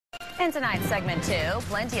In tonight's segment 2,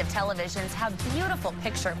 plenty of televisions have beautiful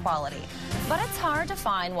picture quality, but it's hard to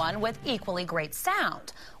find one with equally great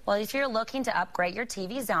sound. Well, if you're looking to upgrade your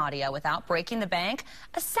TV's audio without breaking the bank,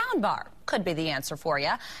 a soundbar could be the answer for you.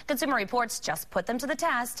 Consumer Reports just put them to the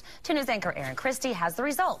test. 2 News anchor Erin Christy has the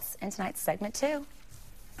results in tonight's segment 2.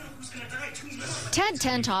 Ted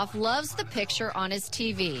Tentoff loves the picture on his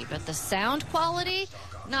TV, but the sound quality,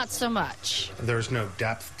 not so much. There's no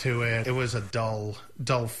depth to it. It was a dull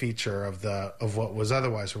feature of what was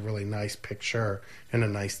otherwise a really nice picture and a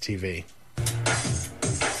nice TV.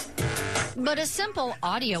 But a simple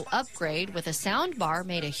audio upgrade with a soundbar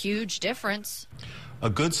made a huge difference. A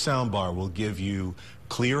good soundbar will give you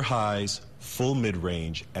clear highs, full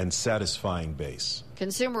mid-range, and satisfying bass.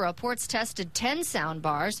 Consumer Reports tested 10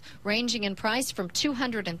 soundbars, ranging in price from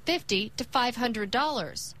 $250 to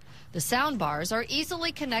 $500. The soundbars are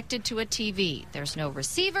easily connected to a TV. There's no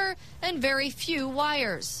receiver and very few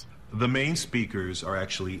wires. The main speakers are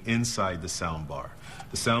actually inside the soundbar.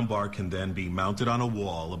 The soundbar can then be mounted on a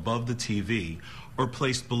wall above the TV or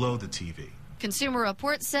placed below the TV. Consumer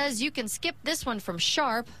Reports says you can skip this one from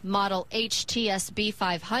Sharp, model HTSB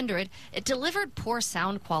 500. It delivered poor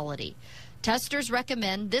sound quality. Testers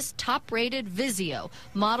recommend this top-rated Vizio,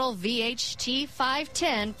 model VHT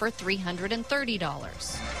 510 for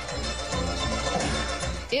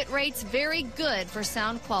 $330. It rates very good for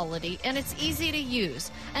sound quality, and it's easy to use.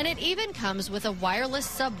 And it even comes with a wireless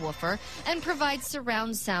subwoofer and provides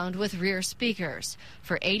surround sound with rear speakers.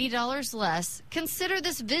 For $80 less, consider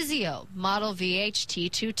this Vizio, model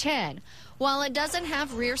VHT 210. While it doesn't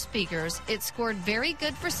have rear speakers, it scored very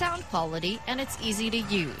good for sound quality, and it's easy to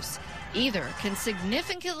use. Either can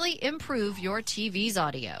significantly improve your TV's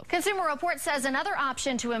audio. Consumer Reports says another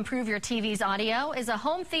option to improve your TV's audio is a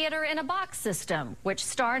home theater in a box system, which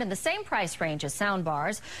start in the same price range as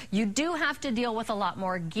soundbars. You do have to deal with a lot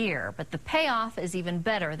more gear, but the payoff is even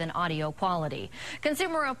better than audio quality.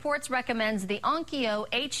 Consumer Reports recommends the Onkyo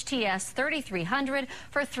HTS 3300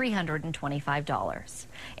 for $325.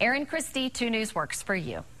 Erin Christy, 2 News works for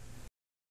you.